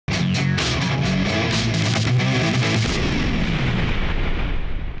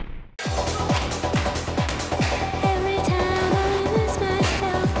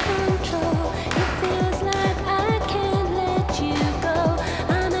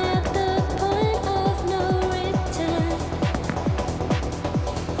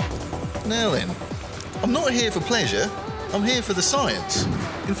Now then, I'm not here for pleasure, I'm here for the science.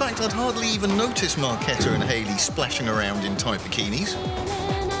 In fact, I'd hardly even notice Marketa and Hayley splashing around in tight bikinis.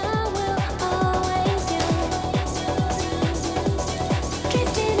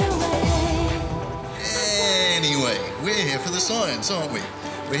 Anyway, we're here for the science, aren't we?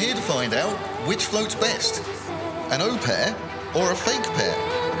 We're here to find out which floats best, an O pair or a fake pair.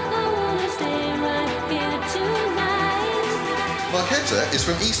 Marketa is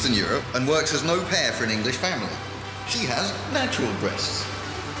from Eastern Europe and works as an au pair for an English family. She has natural breasts.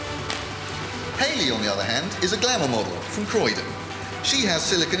 Hayley, on the other hand, is a glamour model from Croydon. She has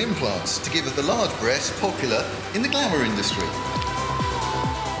silicone implants to give her the large breasts popular in the glamour industry.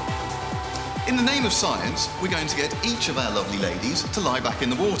 In the name of science, we're going to get each of our lovely ladies to lie back in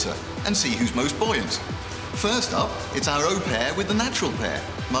the water and see who's most buoyant. First up, it's our au pair with the natural pair.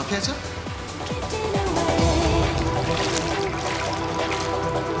 Marketa?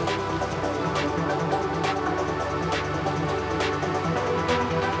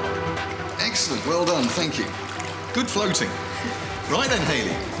 Excellent, well done, thank you. Good floating. Right then,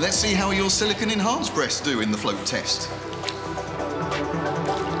 Hayley, let's see how your silicone-enhanced breasts do in the float test.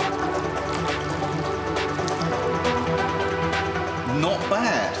 Not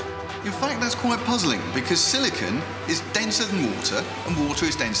bad. In fact, that's quite puzzling because silicone is denser than water and water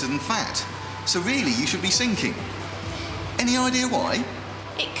is denser than fat. So really, you should be sinking. Any idea why?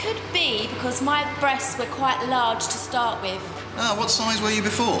 It could be because my breasts were quite large to start with. Ah, what size were you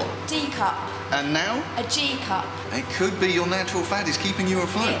before? D cup. And now? A G cup. It could be your natural fat is keeping you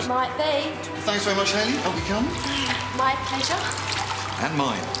afloat. It might be. Thanks very much, Hayley. Up you come. My pleasure. And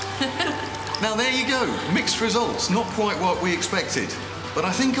mine. Now, there you go. Mixed results. Not quite what we expected. But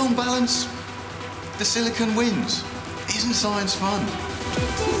I think on balance, the silicone wins. Isn't science fun?